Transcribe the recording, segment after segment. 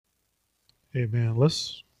Amen.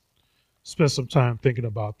 Let's spend some time thinking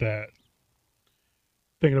about that,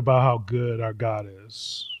 thinking about how good our God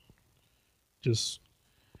is. Just,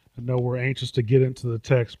 I know we're anxious to get into the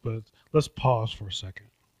text, but let's pause for a second.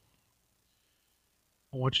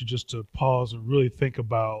 I want you just to pause and really think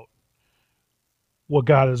about what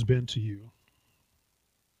God has been to you,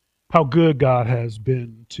 how good God has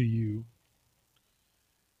been to you.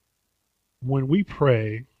 When we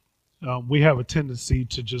pray, we have a tendency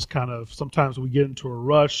to just kind of sometimes we get into a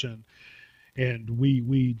rush and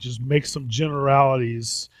we just make some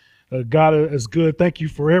generalities. God is good. Thank you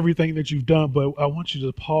for everything that you've done. But I want you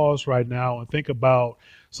to pause right now and think about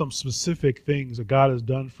some specific things that God has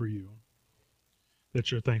done for you that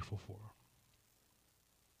you're thankful for.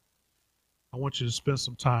 I want you to spend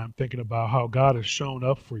some time thinking about how God has shown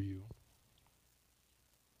up for you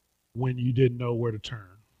when you didn't know where to turn.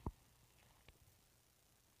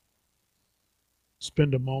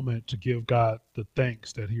 Spend a moment to give God the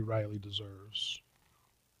thanks that he rightly deserves.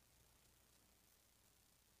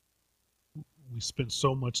 We spend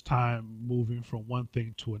so much time moving from one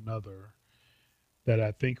thing to another that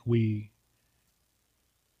I think we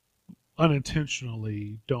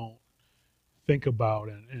unintentionally don't think about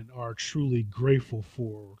and are truly grateful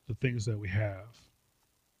for the things that we have.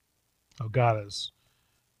 How God has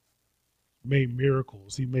made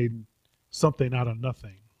miracles. He made something out of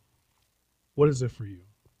nothing. What is it for you?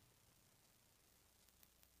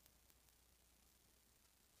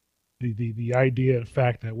 The idea and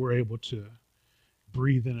fact that we're able to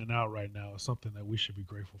breathe in and out right now is something that we should be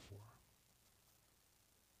grateful for.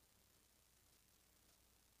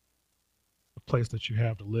 The place that you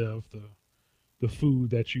have to live, the food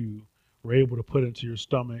that you were able to put into your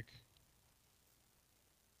stomach,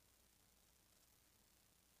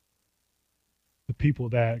 the people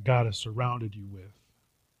that God has surrounded you with.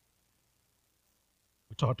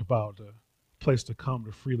 We talked about the place to come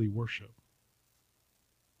to freely worship.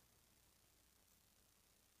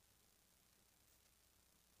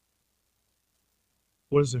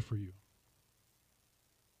 What is it for you?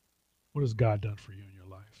 What has God done for you in your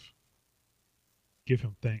life? Give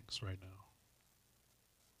him thanks right now.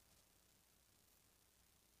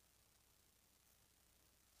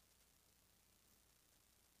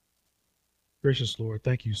 Gracious Lord,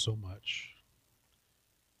 thank you so much.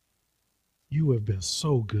 You have been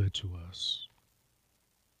so good to us.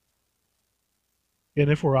 And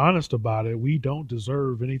if we're honest about it, we don't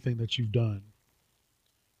deserve anything that you've done.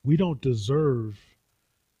 We don't deserve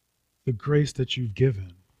the grace that you've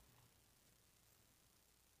given.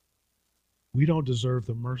 We don't deserve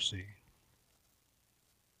the mercy.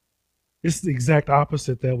 It's the exact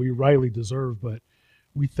opposite that we rightly deserve, but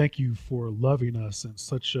we thank you for loving us in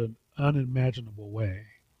such an unimaginable way.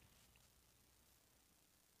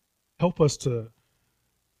 Help us to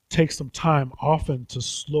take some time often to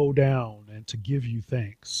slow down and to give you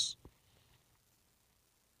thanks.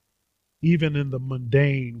 Even in the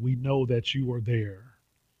mundane, we know that you are there.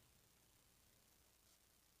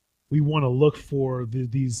 We want to look for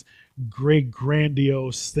these great,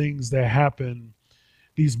 grandiose things that happen,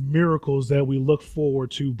 these miracles that we look forward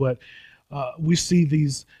to, but we see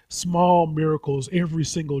these small miracles every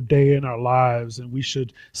single day in our lives, and we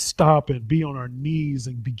should stop and be on our knees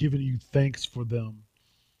and be giving you thanks for them.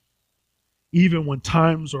 Even when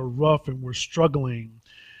times are rough and we're struggling,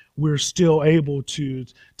 we're still able to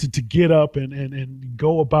get up and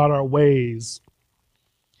go about our ways.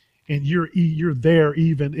 And you're there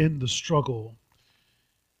even in the struggle.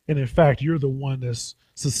 And in fact, you're the one that's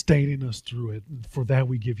sustaining us through it. And for that,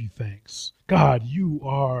 we give you thanks. God, you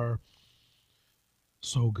are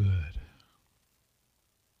so good.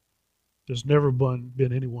 There's never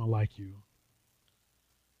been anyone like you.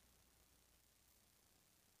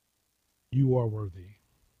 You are worthy.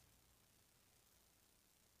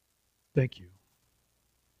 Thank you.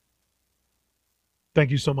 Thank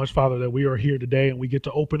you so much, Father, that we are here today and we get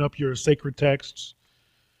to open up your sacred texts.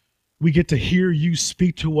 We get to hear you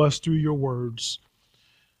speak to us through your words.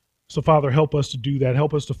 So, Father, help us to do that.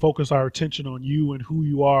 Help us to focus our attention on you and who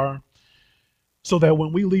you are, so that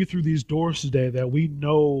when we leave through these doors today, that we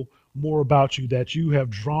know more about you, that you have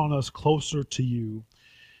drawn us closer to you,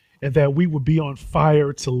 and that we would be on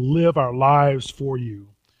fire to live our lives for you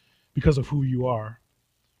because of who you are,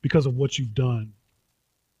 because of what you've done,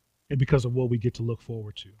 and because of what we get to look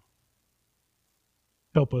forward to.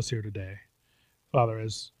 Help us here today. Father,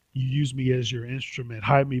 as you use me as your instrument,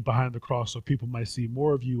 hide me behind the cross so people might see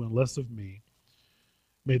more of you and less of me.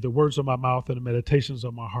 May the words of my mouth and the meditations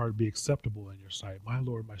of my heart be acceptable in your sight, my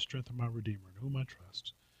Lord, my strength, and my Redeemer, in whom I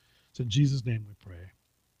trust. It's in Jesus' name we pray.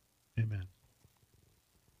 Amen.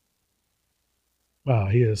 Wow,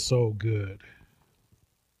 he is so good.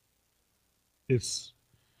 It's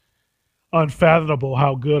unfathomable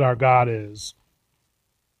how good our God is.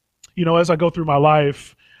 As I go through my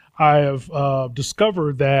life, I have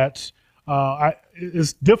discovered that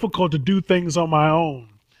it's difficult to do things on my own.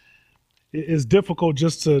 It's difficult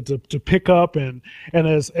just to pick up and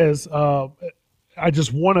as I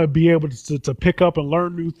just want to be able to pick up and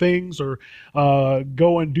learn new things or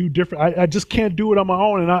go and do different. I just can't do it on my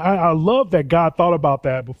own. And I love that God thought about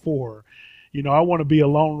that before. I want to be a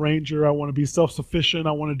lone ranger. I want to be self-sufficient.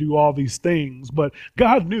 I want to do all these things. But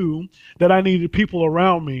God knew that I needed people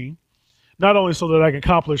around me, not only so that I can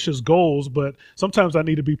accomplish his goals, but sometimes I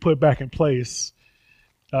need to be put back in place.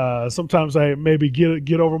 Sometimes I maybe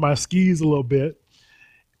get over my skis a little bit,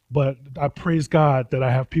 but I praise God that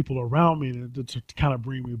I have people around me to kind of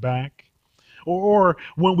bring me back. Or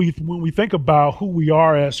when we think about who we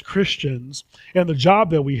are as Christians and the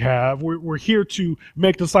job that we have, we're here to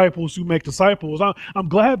make disciples who make disciples. I'm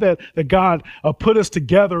glad that God put us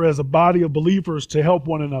together as a body of believers to help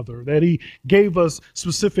one another, that he gave us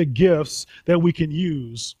specific gifts that we can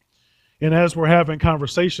use. And as we're having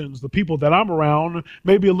conversations, the people that I'm around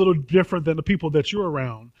may be a little different than the people that you're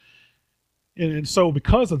around. And so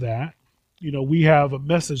because of that, we have a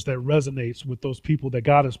message that resonates with those people that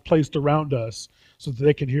God has placed around us so that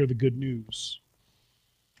they can hear the good news.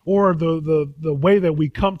 Or the way that we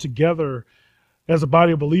come together as a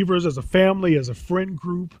body of believers, as a family, as a friend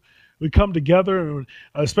group. We come together, and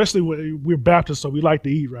especially when we're Baptists, so we like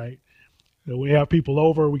to eat, right? We have people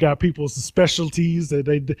over. We got people's specialties.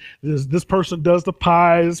 This person does the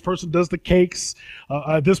pies. This person does the cakes.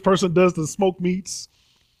 This person does the smoked meats.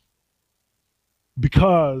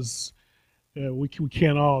 Because we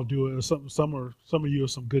can't all do it. Some of you are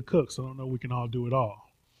some good cooks. I don't know we can all do it all.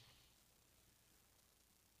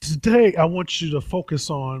 Today, I want you to focus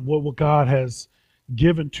on what God has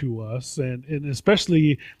given to us, and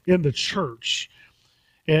especially in the church.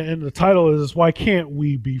 And the title is, Why Can't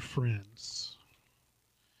We Be Friends?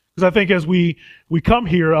 Because I think as we come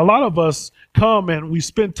here, a lot of us come and we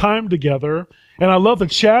spend time together. And I love the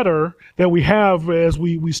chatter that we have as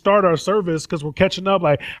we start our service, because we're catching up,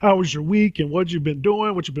 like, how was your week and what you've been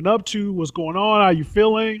doing, what you've been up to, what's going on, how you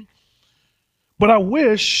feeling? But I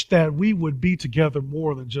wish that we would be together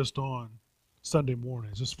more than just on Sunday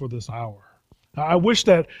mornings, just for this hour. I wish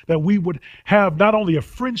that we would have not only a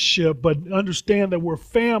friendship, but understand that we're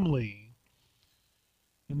family,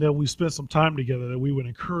 and that we spend some time together, that we would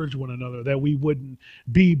encourage one another, that we wouldn't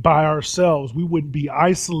be by ourselves, we wouldn't be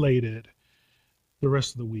isolated the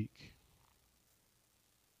rest of the week.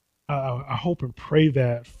 I hope and pray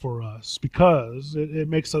that for us, because it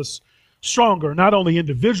makes us stronger, not only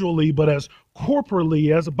individually, but as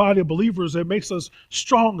corporately, as a body of believers. It makes us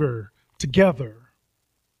stronger together.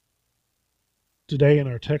 Today in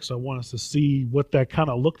our text, I want us to see what that kind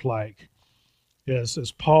of looked like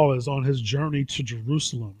as Paul is on his journey to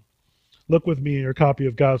Jerusalem. Look with me in your copy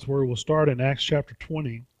of God's Word. We'll start in Acts chapter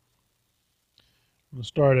 20. We'll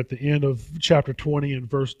start at the end of chapter 20 and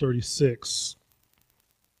verse 36.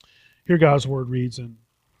 Here God's Word reads, And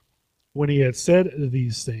when he had said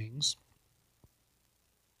these things,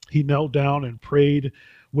 he knelt down and prayed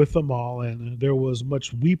with them all, and there was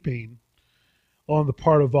much weeping on the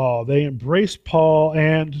part of all. They embraced Paul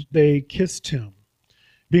and they kissed him,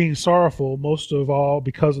 being sorrowful most of all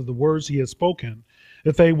because of the words he had spoken,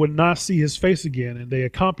 that they would not see his face again, and they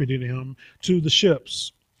accompanied him to the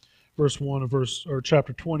ships. Verse 1 of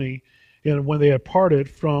chapter 20, and when they had parted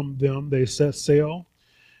from them, they set sail.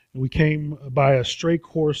 And we came by a straight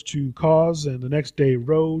course to Cos, and the next day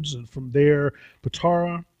Rhodes, and from there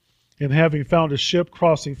Patara. And having found a ship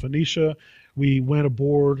crossing Phoenicia, we went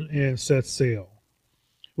aboard and set sail.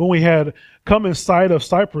 When we had come in sight of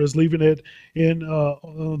Cyprus, leaving it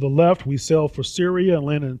on the left, we sailed for Syria and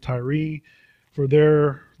landed in Tyre, for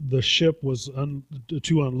there the ship was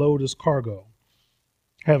to unload its cargo.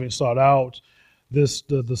 Having sought out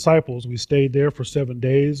the disciples, we stayed there for 7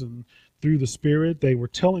 days, and through the Spirit they were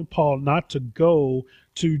telling Paul not to go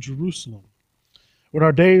to Jerusalem. When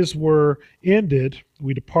our days were ended,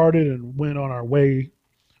 we departed and went on our way,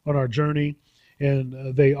 on our journey,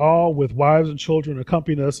 and they all, with wives and children,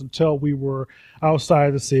 accompanied us until we were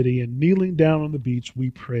outside the city, and kneeling down on the beach, we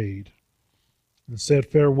prayed and said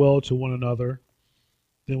farewell to one another.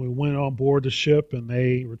 Then we went on board the ship, and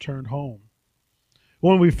they returned home.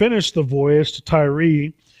 When we finished the voyage to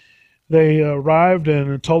Tyre, they arrived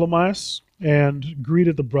in Ptolemais and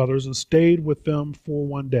greeted the brothers and stayed with them for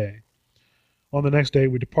 1 day. On the next day,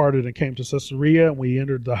 we departed and came to Caesarea, and we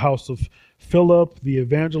entered the house of Philip, the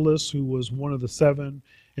evangelist, who was one of the 7,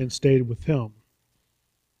 and stayed with him.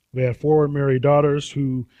 We had four unmarried daughters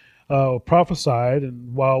who prophesied,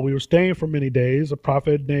 and while we were staying for many days, a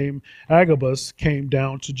prophet named Agabus came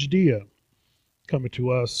down to Judea. Coming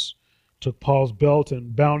to us, took Paul's belt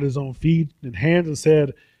and bound his own feet and hands and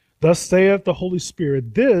said, "Thus saith the Holy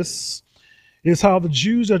Spirit, this is how the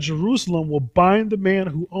Jews at Jerusalem will bind the man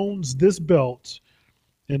who owns this belt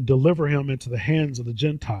and deliver him into the hands of the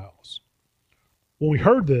Gentiles." When we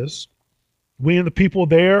heard this, we and the people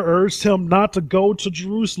there urged him not to go to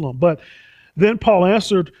Jerusalem. But then Paul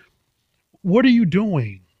answered, "What are you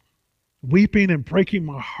doing, weeping and breaking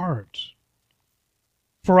my heart?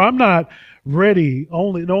 For I'm not ready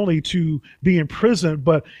only to be in prison,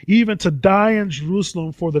 but even to die in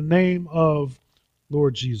Jerusalem for the name of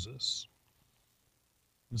Lord Jesus."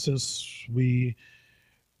 And since he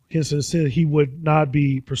said he would not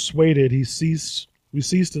be persuaded, we ceased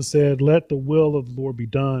and said, "Let the will of the Lord be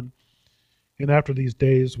done." And after these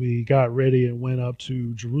days, we got ready and went up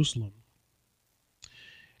to Jerusalem.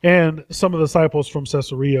 And some of the disciples from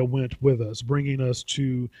Caesarea went with us, bringing us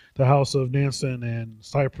to the house of Mnason and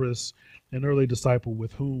Cyprus, an early disciple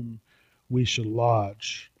with whom we should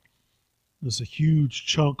lodge. There's a huge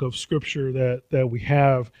chunk of scripture that we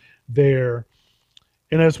have there.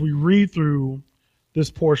 And as we read through this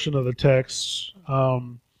portion of the text,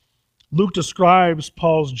 Luke describes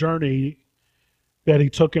Paul's journey that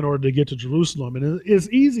he took in order to get to Jerusalem. And it's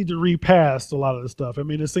easy to read past a lot of this stuff. I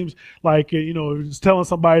mean, it seems like, it's telling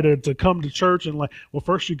somebody to come to church and like, well,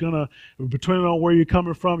 first you're going to, depending on where you're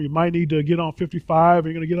coming from, you might need to get on 55,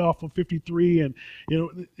 you're going to get off on 53. And,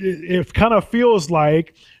 it kind of feels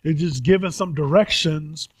like it's just giving some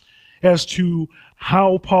directions as to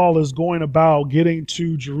how Paul is going about getting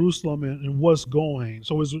to Jerusalem and what's going.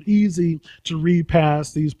 So it's easy to read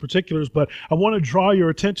past these particulars, but I want to draw your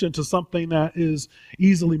attention to something that is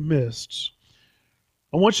easily missed.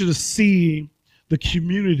 I want you to see the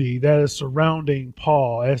community that is surrounding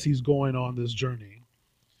Paul as he's going on this journey.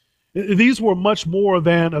 These were much more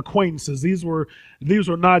than acquaintances. These were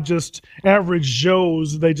not just average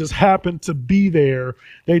Joes. They just happened to be there.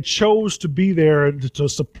 They chose to be there and to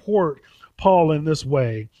support Paul in this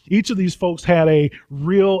way. Each of these folks had a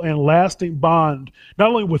real and lasting bond, not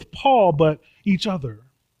only with Paul, but each other.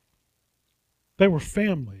 They were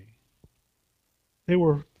family. They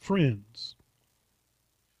were friends.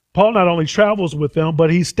 Paul not only travels with them,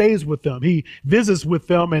 but he stays with them. He visits with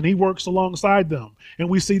them and he works alongside them. And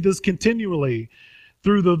we see this continually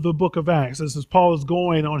through the book of Acts. As Paul is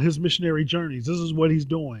going on his missionary journeys, this is what he's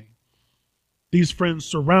doing. These friends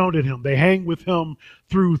surrounded him. They hang with him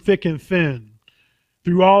through thick and thin,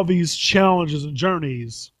 through all these challenges and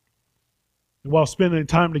journeys. And while spending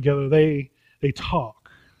time together, they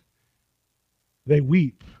talk. They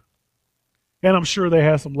weep. And I'm sure they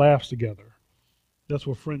had some laughs together. That's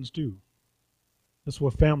what friends do. That's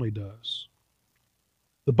what family does.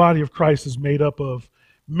 The body of Christ is made up of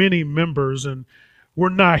many members, and we're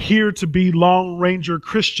not here to be Lone Ranger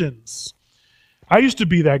Christians. I used to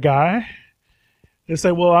be that guy. They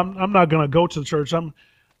say, well, I'm not going to go to the church. I'm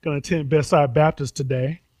going to attend Bedside Baptist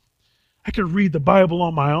today. I can read the Bible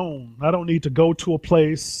on my own. I don't need to go to a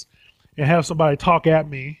place and have somebody talk at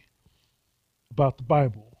me about the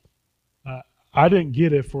Bible. I didn't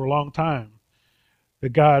get it for a long time.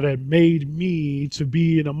 That God had made me to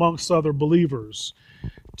be in amongst other believers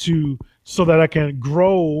so that I can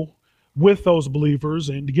grow with those believers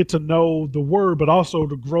and to get to know the word, but also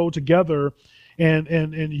to grow together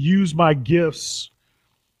and use my gifts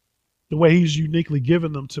the way he's uniquely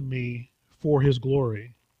given them to me for his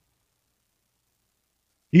glory.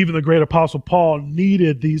 Even the great apostle Paul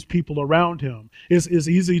needed these people around him. It's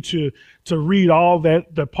easy to read all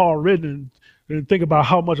that Paul written and think about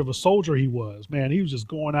how much of a soldier he was. Man, he was just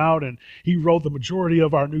going out and he wrote the majority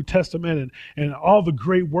of our New Testament and all the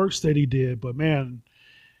great works that he did. But man,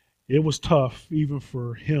 it was tough even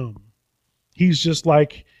for him. He's just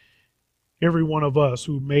like every one of us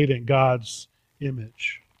who made in God's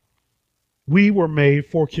image. We were made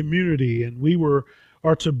for community and we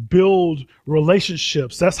are to build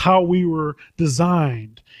relationships. That's how we were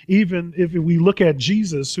designed. Even if we look at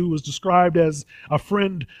Jesus, who was described as a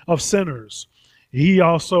friend of sinners, he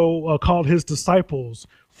also called his disciples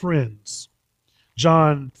friends.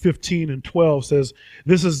 John 15:12 says,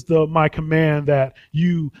 "This is my command, that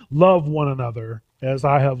you love one another as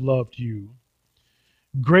I have loved you.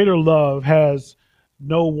 Greater love has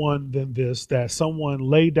no one than this, that someone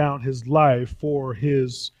lay down his life for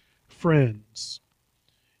his friends.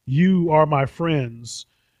 You are my friends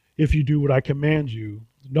if you do what I command you.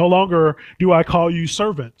 No longer do I call you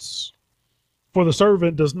servants, for the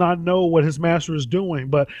servant does not know what his master is doing,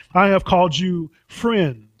 but I have called you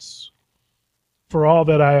friends. For all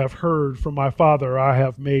that I have heard from my Father, I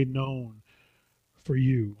have made known for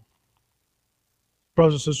you.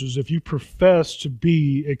 Brothers and sisters, if you profess to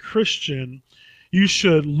be a Christian, you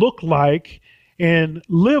should look like and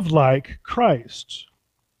live like Christ.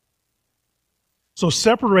 So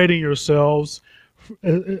separating yourselves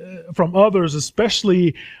from others,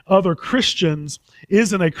 especially other Christians,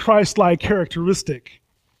 isn't a Christ-like characteristic.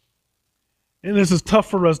 And this is tough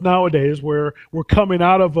for us nowadays, where we're coming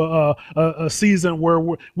out of a season where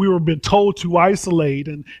we were been told to isolate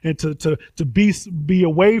and to be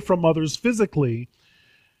away from others physically,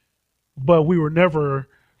 but we were never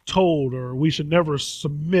told, or we should never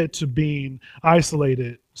submit to being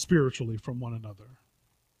isolated spiritually from one another.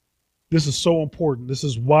 This is so important. This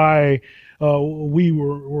is why we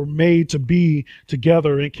were made to be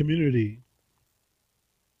together in community.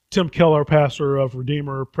 Tim Keller, pastor of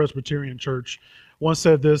Redeemer Presbyterian Church, once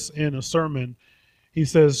said this in a sermon. He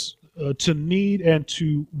says, to need and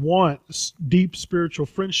to want deep spiritual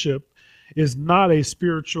friendship is not a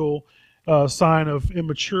spiritual sign of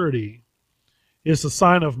immaturity. It's a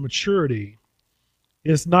sign of maturity.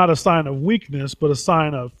 It's not a sign of weakness, but a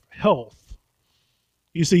sign of health.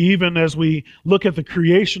 You see, even as we look at the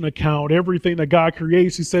creation account, everything that God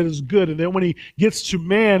creates, he said is good. And then when he gets to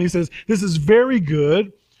man, he says, this is very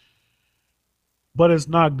good, but it's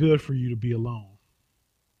not good for you to be alone.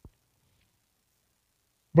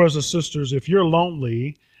 Brothers and sisters, if you're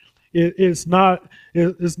lonely, it's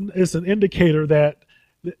an indicator that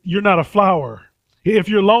you're not a flower. If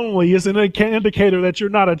you're lonely, it's an indicator that you're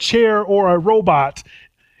not a chair or a robot.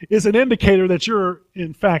 It's an indicator that you're,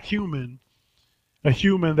 in fact, human. A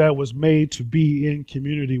human that was made to be in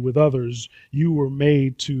community with others. You were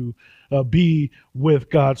made to be with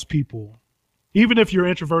God's people. Even if you're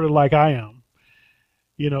introverted like I am,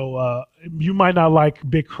 you might not like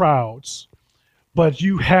big crowds, but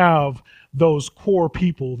you have those core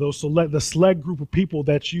people, the select group of people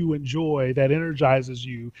that you enjoy, that energizes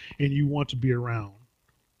you, and you want to be around.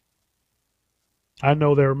 I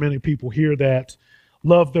know there are many people here that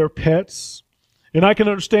love their pets, and I can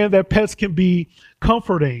understand that pets can be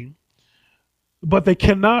comforting, but they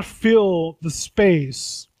cannot fill the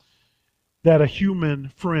space that a human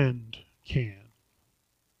friend can.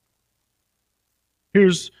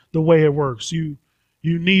 Here's the way it works. You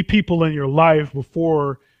need people in your life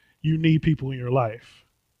before you need people in your life.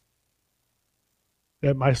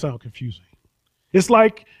 That might sound confusing. It's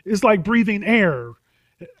like breathing air.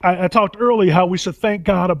 I talked earlier how we should thank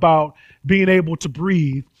God about being able to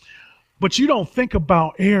breathe, but you don't think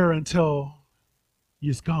about air until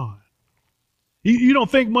it's gone. You don't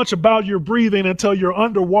think much about your breathing until you're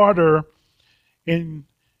underwater and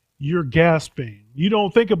you're gasping. You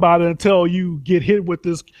don't think about it until you get hit with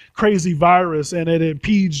this crazy virus and it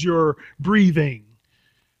impedes your breathing.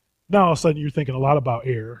 Now all of a sudden you're thinking a lot about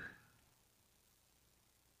air.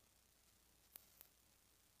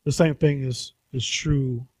 The same thing is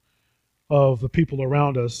true of the people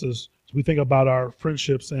around us as we think about our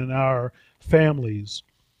friendships and our families.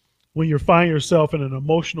 When you find yourself in an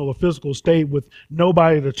emotional or physical state with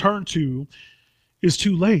nobody to turn to, it's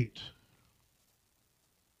too late.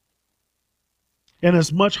 And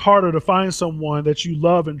it's much harder to find someone that you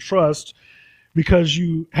love and trust because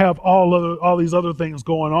you have all these other things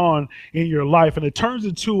going on in your life. And it turns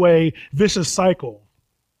into a vicious cycle.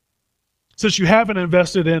 Since you haven't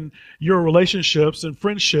invested in your relationships and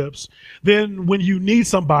friendships, then when you need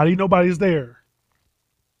somebody, nobody's there.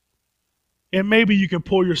 And maybe you can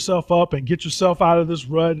pull yourself up and get yourself out of this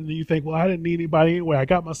rut, and then you think, well, I didn't need anybody anyway. I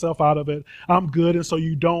got myself out of it. I'm good. And so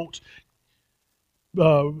you don't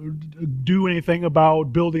do anything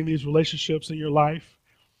about building these relationships in your life.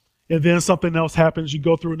 And then something else happens. You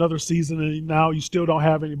go through another season, and now you still don't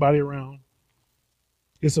have anybody around.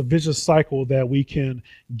 It's a vicious cycle that we can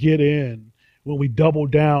get in when we double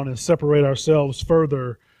down and separate ourselves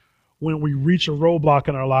further, when we reach a roadblock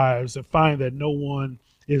in our lives and find that no one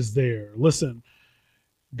is there. Listen,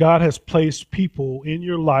 God has placed people in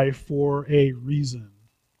your life for a reason.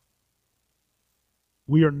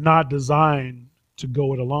 We are not designed to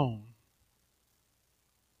go it alone.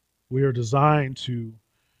 We are designed to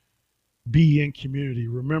be in community.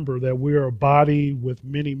 Remember that we are a body with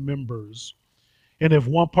many members. And if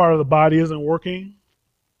one part of the body isn't working,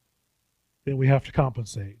 then we have to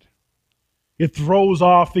compensate. It throws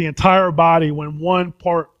off the entire body when one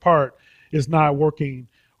part is not working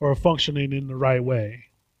or functioning in the right way.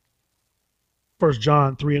 1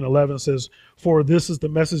 John 3:11 says, "For this is the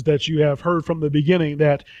message that you have heard from the beginning,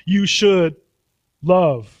 that you should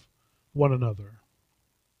love one another."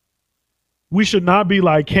 We should not be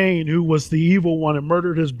like Cain, who was the evil one and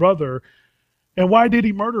murdered his brother. And why did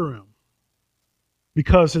he murder him?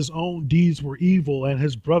 because his own deeds were evil and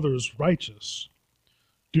his brothers righteous.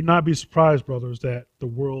 Do not be surprised, brothers, that the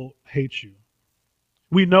world hates you.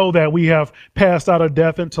 We know that we have passed out of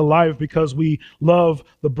death into life because we love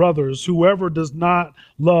the brothers. Whoever does not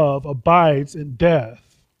love abides in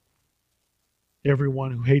death.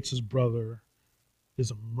 Everyone who hates his brother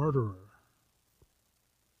is a murderer.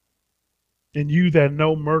 And you that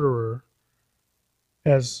know murderer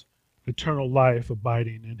has eternal life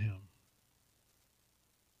abiding in him.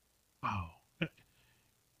 Wow.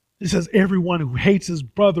 It says everyone who hates his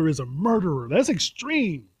brother is a murderer. That's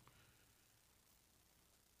extreme.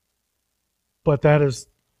 But that is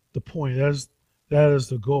the point. That is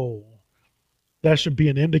the goal. That should be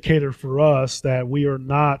an indicator for us that we are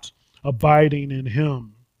not abiding in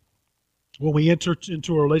him. When we enter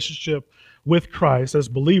into a relationship with Christ as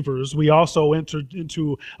believers, we also enter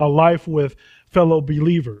into a life with fellow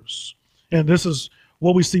believers. And this is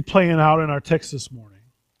what we see playing out in our text this morning.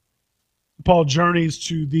 Paul journeys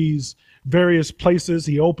to these various places.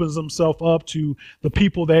 He opens himself up to the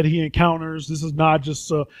people that he encounters. This is not just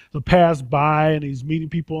the pass by and he's meeting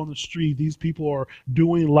people on the street. These people are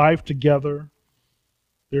doing life together.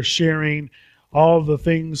 They're sharing all the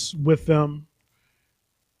things with them.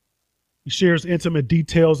 He shares intimate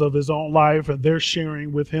details of his own life, and they're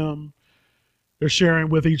sharing with him. They're sharing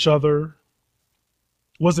with each other.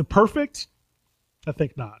 Was it perfect? I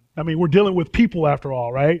think not. I mean, we're dealing with people after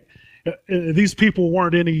all, right? These people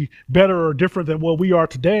weren't any better or different than what we are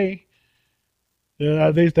today.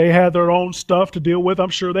 They had their own stuff to deal with. I'm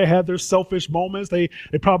sure they had their selfish moments. They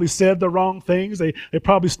probably said the wrong things. They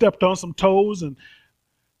probably stepped on some toes and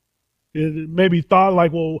it maybe thought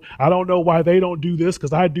like, well, I don't know why they don't do this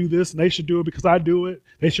because I do this and they should do it because I do it.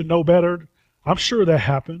 They should know better. I'm sure that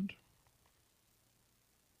happened.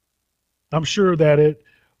 I'm sure that it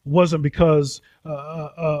wasn't because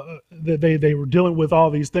that they were dealing with all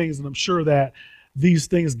these things, and I'm sure that these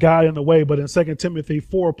things got in the way. But in 2 Timothy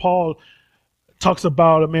 4, Paul talks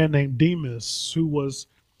about a man named Demas, who was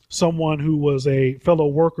someone who was a fellow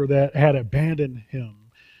worker that had abandoned him.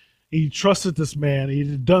 He trusted this man.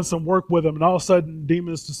 He'd done some work with him, and all of a sudden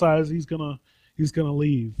Demas decides he's gonna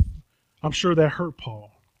leave. I'm sure that hurt Paul.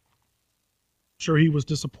 I'm sure he was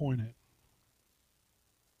disappointed.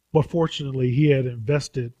 But fortunately, he had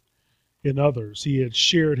invested in others. He had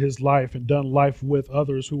shared his life and done life with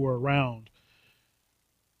others who were around.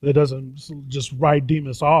 That doesn't just write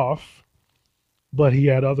Demas off, but he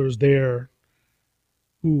had others there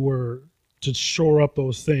who were to shore up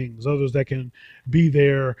those things, others that can be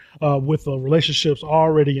there with the relationships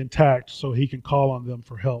already intact so he can call on them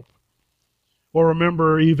for help. Or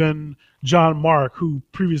remember even John Mark, who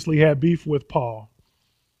previously had beef with Paul.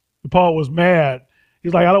 Paul was mad.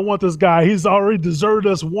 He's like, I don't want this guy. He's already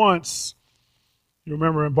deserted us once. You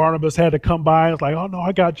remember, and Barnabas had to come by. It's like, oh no,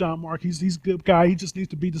 I got John Mark. He's a good guy. He just needs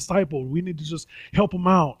to be discipled. We need to just help him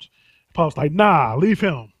out. Paul's like, nah, leave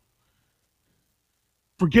him.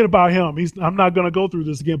 Forget about him. I'm not going to go through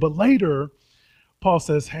this again. But later, Paul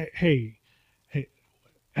says, hey,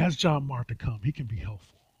 ask John Mark to come. He can be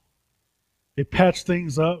helpful. They patched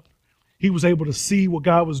things up. He was able to see what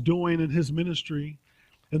God was doing in his ministry.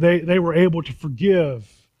 And they were able to forgive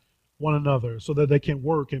one another so that they can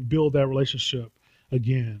work and build that relationship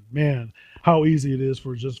again. Man, how easy it is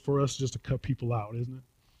for us just to cut people out, isn't it?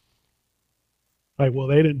 Like, well,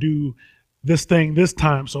 they didn't do this thing this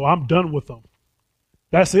time, so I'm done with them.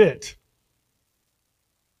 That's it.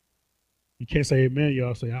 You can't say amen, you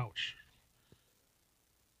ought to say ouch.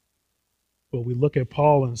 But we look at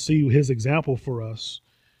Paul and see his example for us,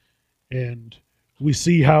 and we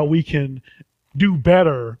see how we can do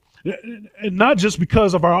better, and not just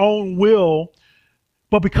because of our own will,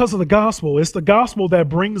 but because of the gospel. It's the gospel that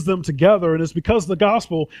brings them together, and it's because of the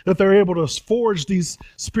gospel that they're able to forge these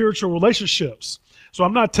spiritual relationships. So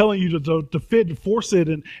I'm not telling you to fit and force it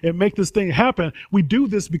and make this thing happen. We do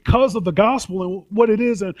this because of the gospel and what it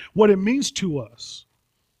is and what it means to us.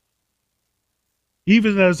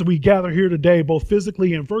 Even as we gather here today, both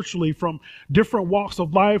physically and virtually, from different walks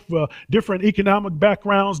of life, different economic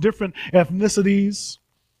backgrounds, different ethnicities,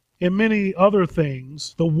 and many other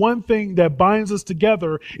things, the one thing that binds us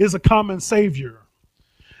together is a common Savior.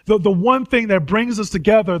 The one thing that brings us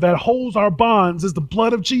together, that holds our bonds, is the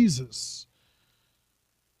blood of Jesus.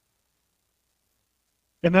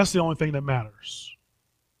 And that's the only thing that matters.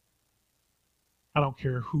 I don't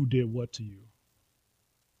care who did what to you.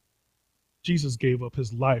 Jesus gave up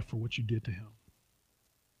his life for what you did to him.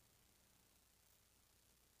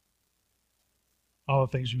 All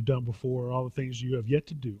the things you've done before, all the things you have yet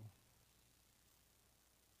to do,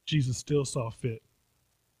 Jesus still saw fit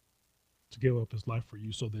to give up his life for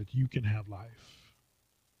you so that you can have life.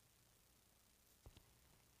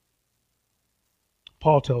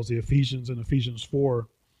 Paul tells the Ephesians in Ephesians 4,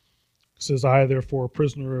 says, I, therefore, a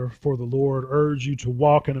prisoner for the Lord, urge you to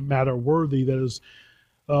walk in a manner worthy, that is,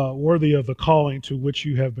 worthy of the calling to which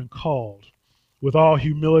you have been called, with all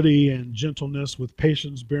humility and gentleness, with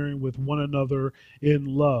patience, bearing with one another in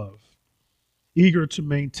love, eager to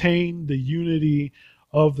maintain the unity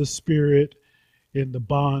of the Spirit in the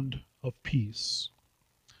bond of peace.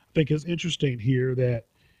 I think it's interesting here that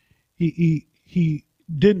he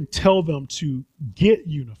didn't tell them to get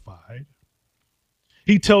unified.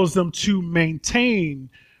 He tells them to maintain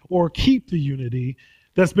or keep the unity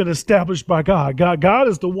that's been established by God. God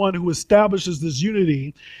is the one who establishes this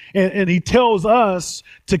unity, and he tells us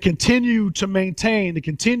to continue to maintain, to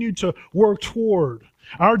continue to work toward.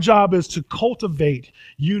 Our job is to cultivate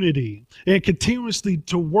unity and continuously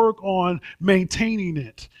to work on maintaining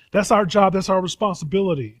it. That's our job. That's our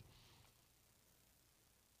responsibility.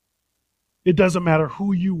 It doesn't matter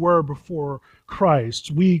who you were before Christ.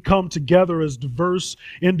 We come together as diverse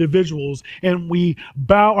individuals and we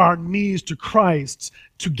bow our knees to Christ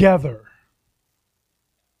together.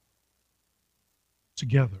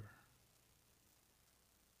 Together.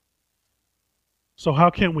 So how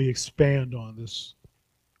can we expand on this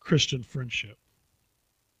Christian friendship?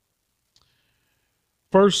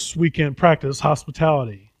 First, we can practice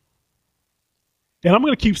hospitality. And I'm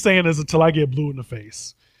going to keep saying this until I get blue in the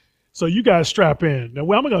face. So you guys strap in. Now,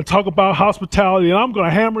 I'm going to talk about hospitality, and I'm going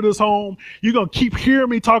to hammer this home. You're going to keep hearing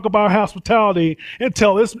me talk about hospitality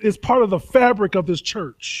until it's part of the fabric of this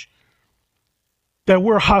church, that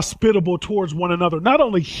we're hospitable towards one another, not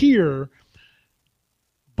only here,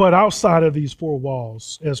 but outside of these four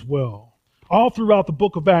walls as well. All throughout the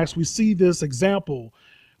book of Acts, we see this example.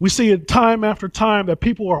 We see it time after time that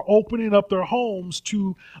people are opening up their homes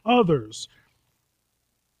to others.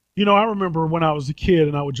 You know, I remember when I was a kid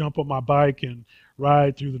and I would jump on my bike and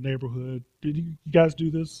ride through the neighborhood. Did you guys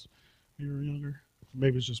do this when you were younger?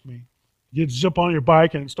 Maybe it's just me. You jump on your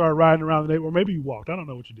bike and start riding around the neighborhood, or maybe you walked. I don't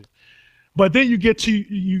know what you did. But then you get to,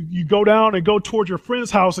 you go down and go towards your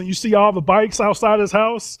friend's house and you see all the bikes outside his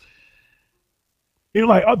house. And you're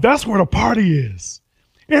like, oh, that's where the party is.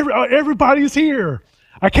 Everybody's here.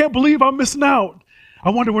 I can't believe I'm missing out. I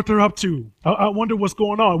wonder what they're up to. I wonder what's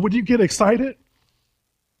going on. Would you get excited?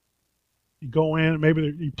 You go in,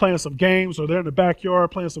 maybe you're playing some games or they're in the backyard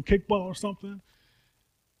playing some kickball or something.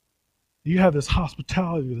 You have this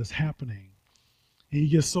hospitality that's happening. And you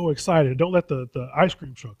get so excited. Don't let the ice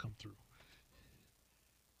cream truck come through.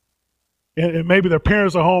 And maybe their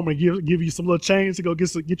parents are home and give you some little change to go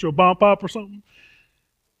get you a bomb pop or something.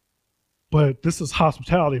 But this is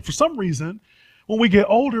hospitality. For some reason, when we get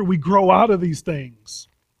older, we grow out of these things.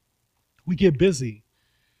 We get busy.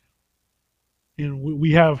 And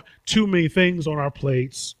we have too many things on our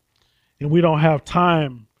plates, and we don't have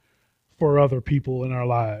time for other people in our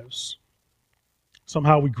lives.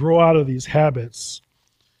 Somehow we grow out of these habits,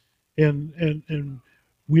 and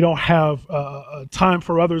we don't have time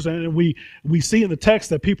for others. And we see in the text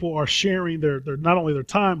that people are sharing their not only their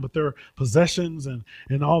time, but their possessions and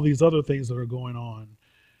all these other things that are going on.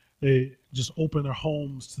 They just open their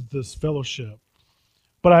homes to this fellowship.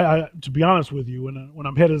 But I to be honest with you, when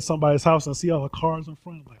I'm headed to somebody's house and I see all the cars in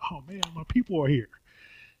front, I'm like, oh man, my people are here.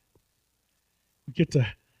 We get to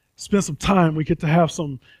spend some time. We get to have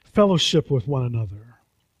some fellowship with one another.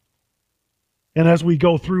 And as we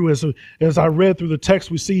go through, as I read through the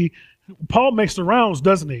text, we see Paul makes the rounds,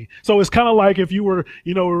 doesn't he? So it's kind of like if you were,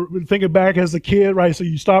 thinking back as a kid, right? So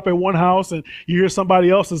you stop at one house and you hear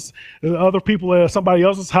other people at somebody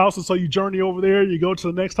else's house, and so you journey over there, you go to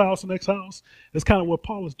the next house. That's kind of what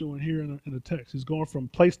Paul is doing here in the text. He's going from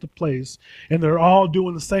place to place, and they're all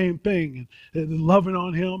doing the same thing, and loving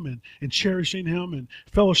on him and cherishing him and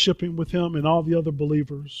fellowshipping with him and all the other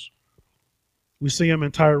believers. We see him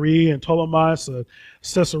in Tyre and Ptolemais,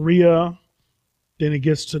 Caesarea. Then he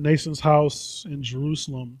gets to Nason's house in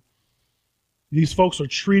Jerusalem. These folks are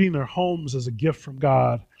treating their homes as a gift from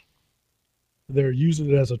God. They're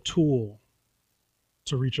using it as a tool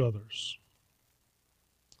to reach others.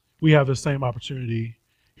 We have the same opportunity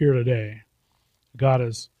here today. God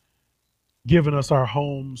has given us our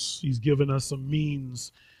homes. He's given us some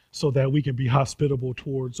means so that we can be hospitable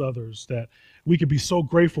towards others, that we can be so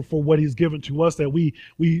grateful for what he's given to us that we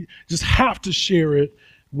just have to share it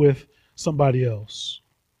with somebody else.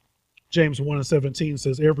 James 1:17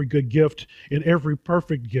 says, every good gift and every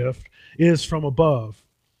perfect gift is from above,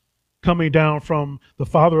 coming down from the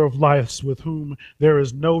Father of lights, with whom there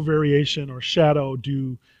is no variation or shadow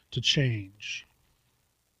due to change.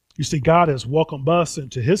 You see, God has welcomed us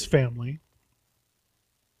into his family,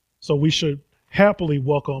 so we should happily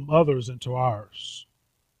welcome others into ours.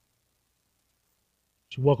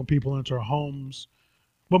 to welcome people into our homes,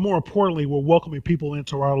 but more importantly, we're welcoming people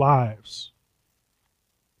into our lives.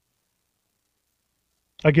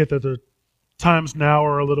 I get that the times now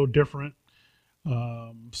are a little different.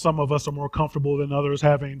 Some of us are more comfortable than others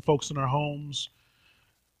having folks in our homes.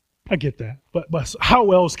 I get that. But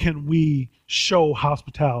how else can we show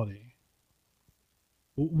hospitality?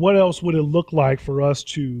 What else would it look like for us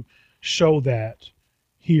to show that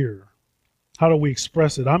here? How do we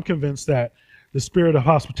express it? I'm convinced that the spirit of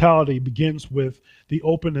hospitality begins with the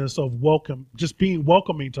openness of welcome, just being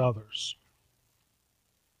welcoming to others.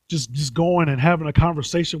 Just going and having a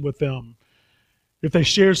conversation with them. If they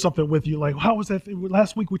share something with you, like, how was that?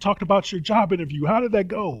 Last week we talked about your job interview. How did that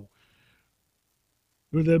go?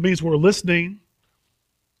 That means we're listening,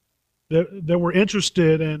 that we're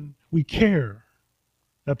interested, and we care.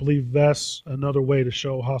 I believe that's another way to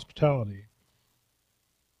show hospitality.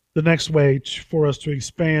 The next way for us to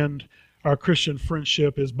expand our Christian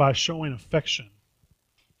friendship is by showing affection.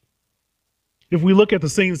 If we look at the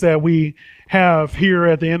scenes that we have here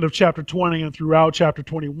at the end of chapter 20 and throughout chapter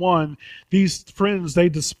 21, these friends, they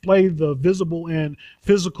display the visible and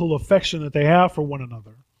physical affection that they have for one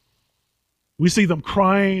another. We see them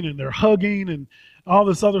crying and they're hugging and all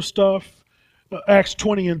this other stuff. Acts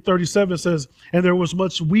 20 and 37 says, and there was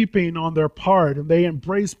much weeping on their part, and they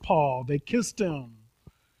embraced Paul. They kissed him.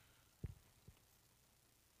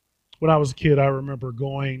 When I was a kid, I remember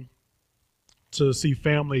going to see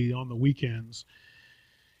family on the weekends.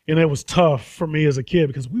 And it was tough for me as a kid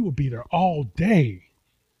because we would be there all day.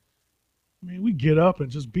 I mean, we get up and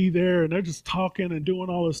just be there, and they're just talking and doing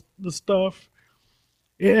all this stuff.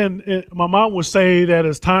 And my mom would say that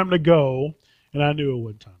it's time to go, and I knew it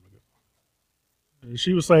wasn't time to go. And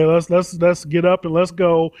she would say, let's get up and let's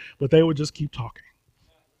go, but they would just keep talking.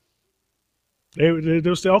 They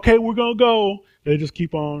would say, okay, we're going to go. They just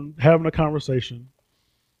keep on having a conversation.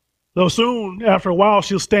 So soon, after a while,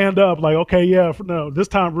 she'll stand up like, okay, yeah, no, this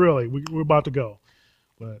time really, we're about to go.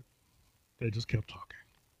 But they just kept talking.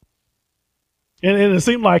 And it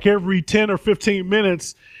seemed like every 10 or 15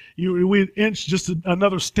 minutes, we'd inch just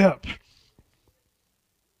another step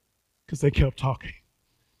because they kept talking.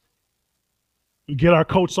 We get our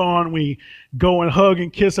coats on, we go and hug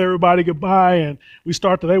and kiss everybody goodbye, and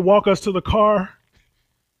they walk us to the car,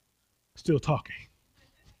 still talking.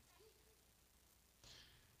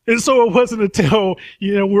 And so it wasn't until,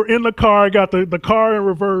 we're in the car, got the car in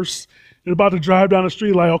reverse, and about to drive down the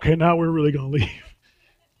street, like, okay, now we're really going to leave.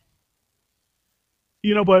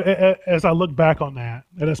 But as I look back on that,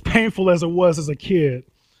 and as painful as it was as a kid,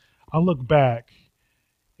 I look back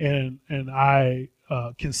and I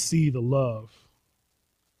can see the love.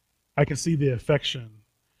 I can see the affection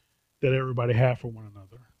that everybody had for one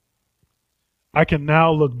another. I can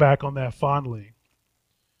now look back on that fondly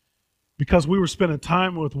because we were spending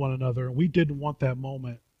time with one another and we didn't want that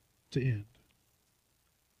moment to end.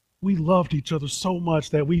 We loved each other so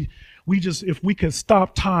much that we just, if we could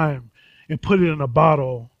stop time and put it in a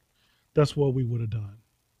bottle, that's what we would have done.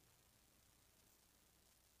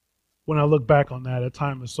 When I look back on that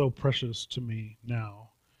time is so precious to me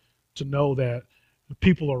now, to know that the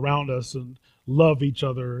people around us and love each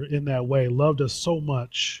other in that way, loved us so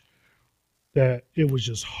much that it was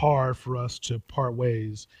just hard for us to part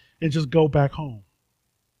ways and just go back home.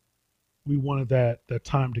 We wanted that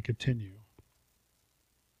time to continue.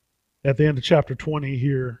 At the end of chapter 20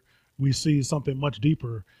 here, we see something much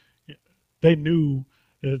deeper. They knew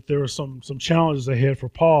that there were some challenges ahead for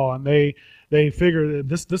Paul, and they figured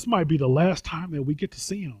that this might be the last time that we get to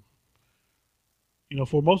see him.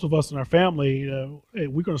 For most of us in our family, hey,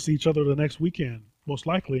 we're going to see each other the next weekend, most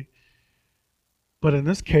likely. But in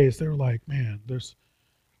this case, they were like, man, the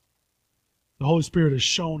Holy Spirit has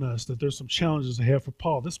shown us that there's some challenges ahead for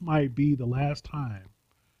Paul. This might be the last time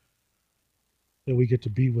that we get to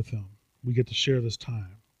be with him. We get to share this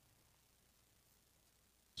time.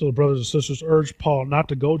 So the brothers and sisters urged Paul not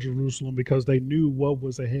to go to Jerusalem because they knew what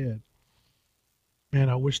was ahead. Man,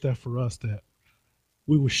 I wish that for us, that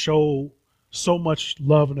we would show so much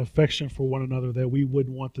love and affection for one another that we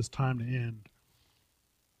wouldn't want this time to end.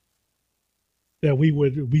 That we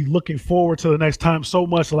would be looking forward to the next time so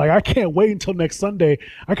much, like, I can't wait until next Sunday.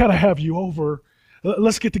 I got to have you over.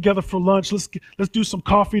 Let's get together for lunch. Let's do some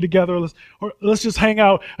coffee together. Let's just hang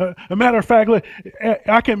out. A matter of fact,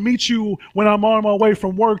 I can meet you when I'm on my way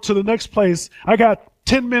from work to the next place. I got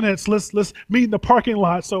 10 minutes. Let's meet in the parking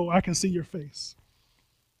lot so I can see your face.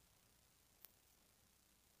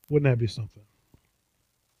 Wouldn't that be something?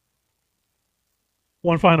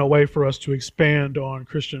 One final way for us to expand on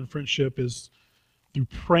Christian friendship is through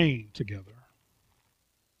praying together.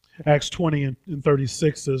 Acts 20 and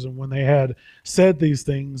 36 says, and when they had said these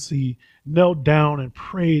things, he knelt down and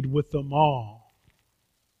prayed with them all.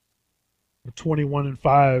 21 and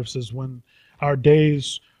 5 says, when our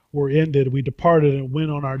days were ended, we departed and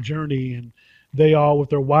went on our journey, and they all with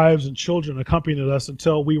their wives and children accompanied us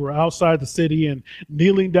until we were outside the city, and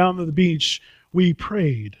kneeling down on the beach, we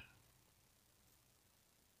prayed.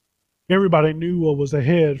 Everybody knew what was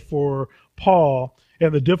ahead for Paul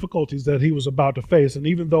and the difficulties that he was about to face. And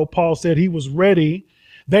even though Paul said he was ready,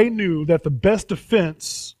 they knew that the best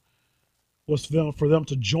defense was for them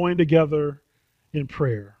to join together in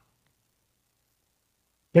prayer.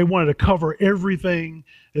 They wanted to cover everything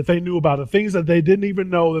that they knew about, the things that they didn't even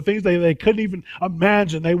know, the things they couldn't even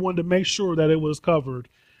imagine. They wanted to make sure that it was covered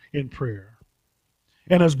in prayer.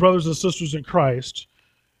 And as brothers and sisters in Christ,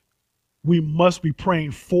 we must be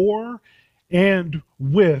praying for and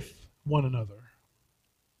with one another.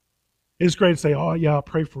 It's great to say, oh yeah, I'll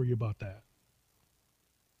pray for you about that.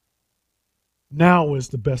 Now is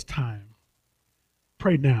the best time.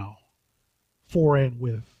 Pray now for and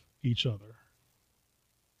with each other.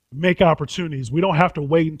 Make opportunities. We don't have to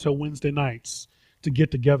wait until Wednesday nights to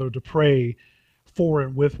get together to pray for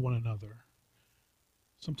and with one another.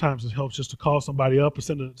 Sometimes it helps just to call somebody up and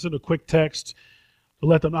send a quick text to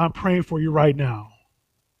let them know, I'm praying for you right now.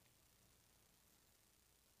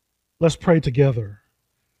 Let's pray together.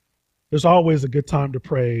 There's always a good time to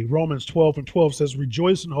pray. Romans 12 and 12 says,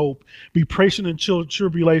 rejoice in hope, be patient in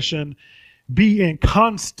tribulation, be in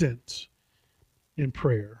constant in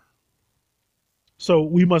prayer. So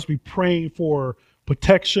we must be praying for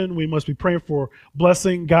protection. We must be praying for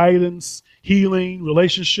blessing, guidance, healing,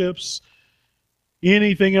 relationships,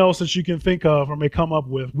 anything else that you can think of or may come up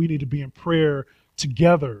with. We need to be in prayer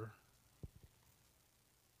together.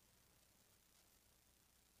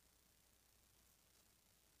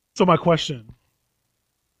 So my question,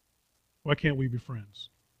 why can't we be friends?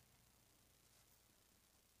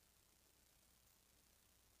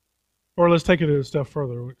 Or let's take it a step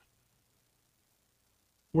further.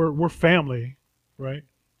 We're family, right?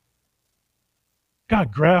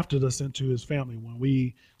 God grafted us into his family when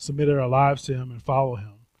we submitted our lives to him and follow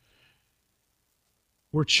him.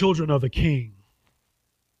 We're children of the King.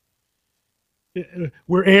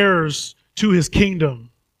 We're heirs to his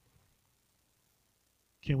kingdom.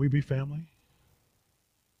 Can we be family?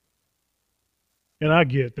 And I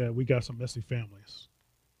get that we got some messy families.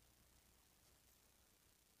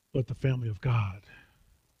 But the family of God,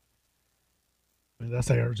 and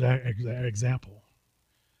that's our example.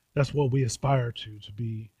 That's what we aspire to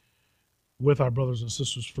be with our brothers and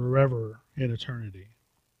sisters forever in eternity.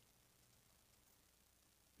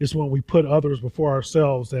 It's when we put others before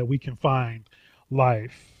ourselves that we can find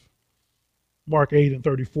life. Mark 8 and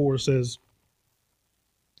 34 says,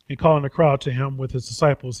 and calling the crowd to him with his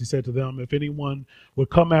disciples, he said to them, if anyone would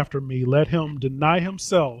come after me, let him deny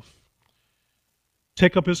himself,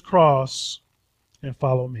 take up his cross, and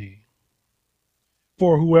follow me.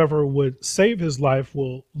 For whoever would save his life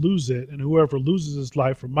will lose it, and whoever loses his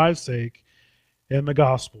life for my sake and the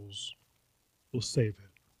gospel's will save it.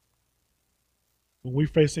 When we're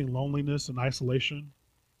facing loneliness and isolation,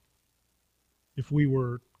 if we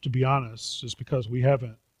were to be honest, it's because we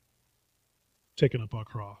haven't taken up our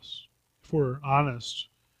cross. If we're honest,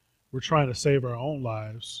 we're trying to save our own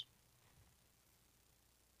lives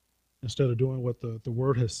instead of doing what the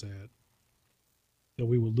Word has said, that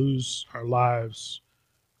we will lose our lives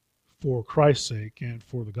for Christ's sake and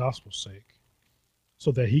for the gospel's sake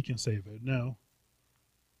so that he can save it. No.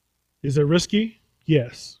 Is it risky?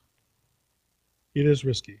 Yes. It is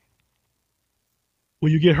risky. Will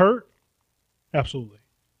you get hurt? Absolutely.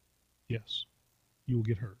 Yes. You will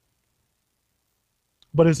get hurt.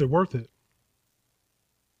 But is it worth it?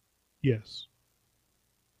 Yes.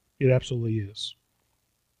 It absolutely is.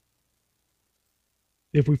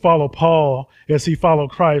 If we follow Paul as he followed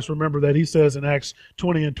Christ, remember that he says in Acts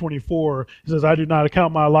 20 and 24, he says, I do not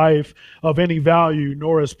account my life of any value,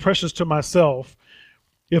 nor as precious to myself,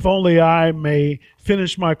 if only I may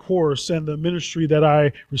finish my course and the ministry that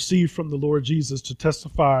I received from the Lord Jesus to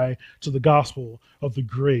testify to the gospel of the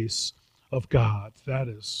grace of God. That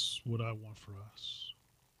is what I want for us.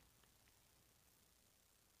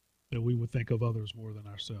 That we would think of others more than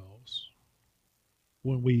ourselves.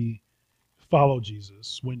 When we follow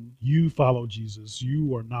Jesus, when you follow Jesus,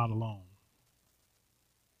 you are not alone.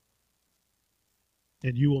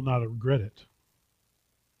 And you will not regret it.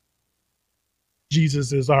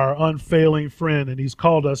 Jesus is our unfailing friend, and he's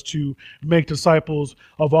called us to make disciples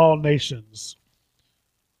of all nations.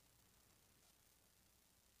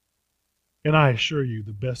 And I assure you,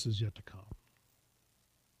 the best is yet to come.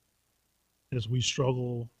 as we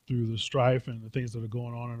struggle through the strife and the things that are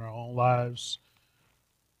going on in our own lives,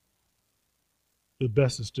 the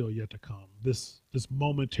best is still yet to come. This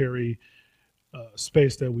momentary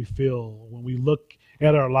space that we feel when we look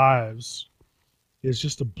at our lives is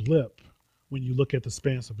just a blip when you look at the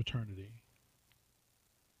spans of eternity.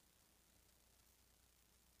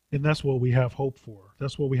 And that's what we have hope for.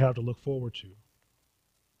 That's what we have to look forward to.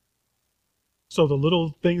 So the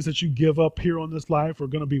little things that you give up here on this life are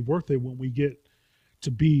going to be worth it when we get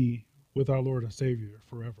to be with our Lord and Savior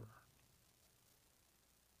forever.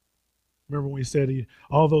 Remember when he said,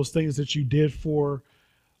 all those things that you did for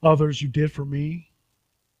others, you did for me?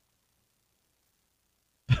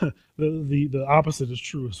 The opposite is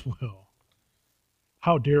true as well.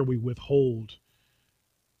 How dare we withhold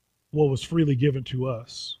what was freely given to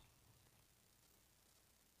us?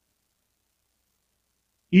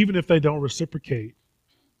 Even if they don't reciprocate,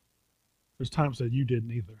 there's times that you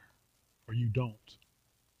didn't either, or you don't.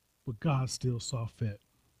 But God still saw fit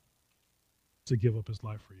to give up his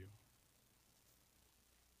life for you.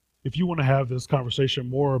 If you want to have this conversation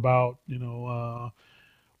more about,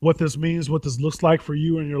 what this means, what this looks like for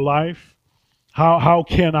you in your life, how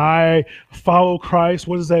can I follow Christ?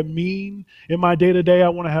 What does that mean in my day-to-day? I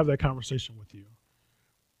want to have that conversation with you.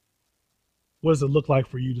 What does it look like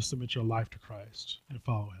for you to submit your life to Christ and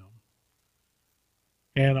follow him?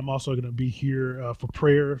 And I'm also going to be here for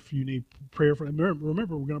prayer if you need prayer.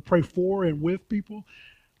 Remember, we're going to pray for and with people.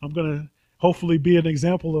 I'm going to hopefully be an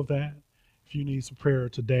example of that. If you need some prayer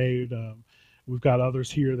today, we've got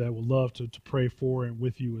others here that would love to pray for and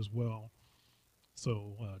with you as well.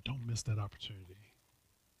 So don't miss that opportunity.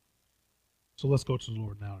 So let's go to the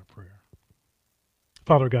Lord now in prayer.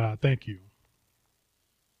 Father God, thank you.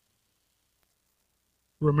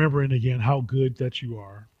 Remembering again how good that you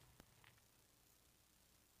are.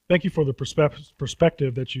 Thank you for the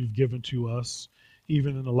perspective that you've given to us,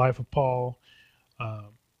 even in the life of Paul.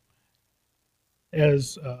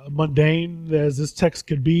 As mundane as this text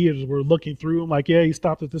could be, as we're looking through, I'm like, yeah, he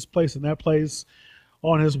stopped at this place and that place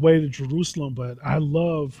on his way to Jerusalem. But I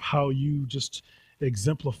love how you just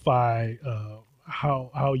exemplify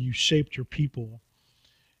how you shaped your people,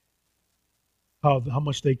 how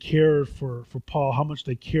much they cared for Paul, how much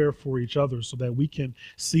they care for each other, so that we can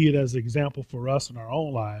see it as an example for us in our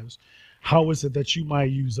own lives. How is it that you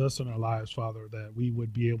might use us in our lives, Father, that we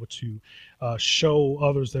would be able to show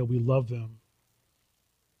others that we love them?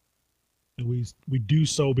 And we do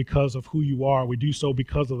so because of who you are. We do so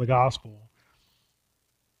because of the gospel.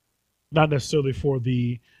 Not necessarily for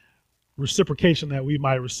the reciprocation that we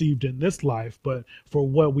might have received in this life, but for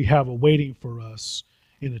what we have awaiting for us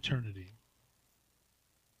in eternity.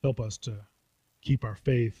 Help us to keep our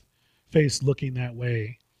face looking that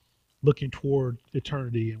way, looking toward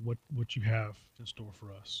eternity and what you have in store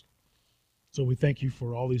for us. So we thank you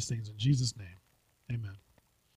for all these things in Jesus' name. Amen.